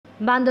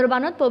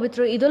বান্দরবানত পবিত্র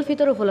ঈদ উল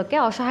ফিতর উপলক্ষে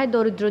অসহায়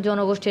দরিদ্র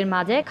জনগোষ্ঠীর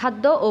মাঝে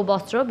খাদ্য ও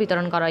বস্ত্র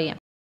বিতরণ করা হয়।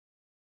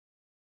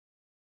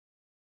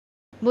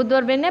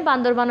 বুধবার বেনে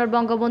বান্দরবানের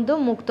বঙ্গবন্ধু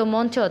মুক্ত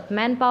মঞ্চত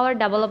ম্যান পাওয়ার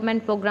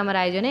ডেভেলপমেন্ট প্রোগ্রামের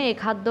আয়োজনে এই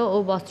খাদ্য ও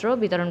বস্ত্র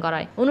বিতরণ করা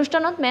হয়।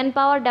 অনুষ্ঠানত ম্যান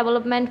পাওয়ার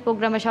ডেভেলপমেন্ট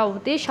প্রোগ্রামের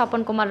সভাপতি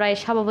স্বপন কুমার রায়ের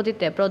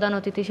সভাপতিত্বে প্রধান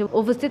অতিথি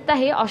উপস্থিত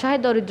থাকি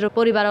অসহায় দরিদ্র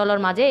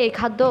পরিবারগুলোর মাঝে এই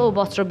খাদ্য ও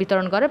বস্ত্র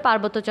বিতরণ করে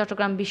পার্বত্য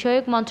চট্টগ্রাম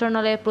বিষয়ক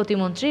মন্ত্রণালয়ের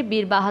প্রতিমন্ত্রী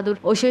বীর বাহাদুর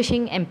ঐশ্বর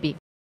সিং এমপি।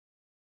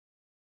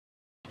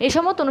 এই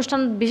সময়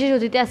অনুষ্ঠান বিশেষ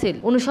অতিথি আছেন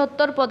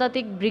 ৬৯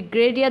 পদাতিক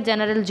brigadier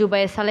general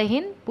Zubair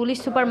Salehin, police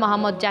super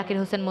Mohammad Zakir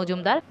Hossain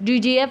Majumdar,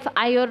 DGF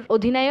আইর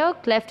অধিনায়ক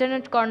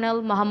লেফটেন্যান্ট কর্নেল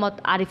মোহাম্মদ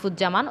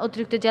আরিফুজ্জামান,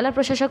 অতিরিক্ত জেলা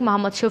প্রশাসক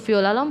মোহাম্মদ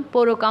শফিউল আলম,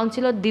 পৌর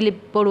কাউন্সিলর দিলীপ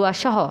বড়ুয়া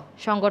সহ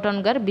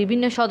সংগঠনকার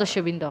বিভিন্ন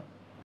সদস্যবৃন্দ।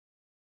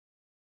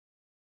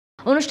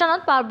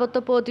 অনুষ্ঠানত পার্বত্য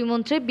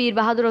প্রতিমন্ত্রী বীর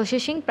বাহাদুর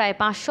ঐশ্বর সিং প্রায়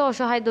 ৫০০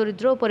 অসহায়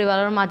দরিদ্র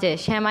পরিবারের মাঝে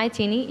সেমাই,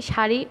 চিনি,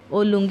 শাড়ি ও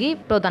লুঙ্গি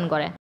প্রদান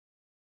করে।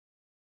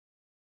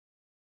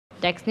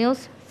 Text news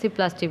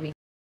Cplus TV।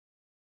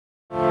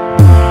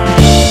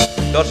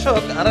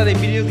 দর্শক আনার এই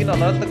ভিডিও কিনা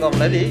অনারত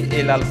গমলালি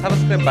এই লাল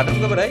সাবস্ক্রাইব বাটন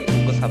को बराई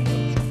उनको साथ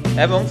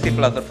এবং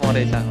Cplus ফোন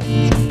এই চাহ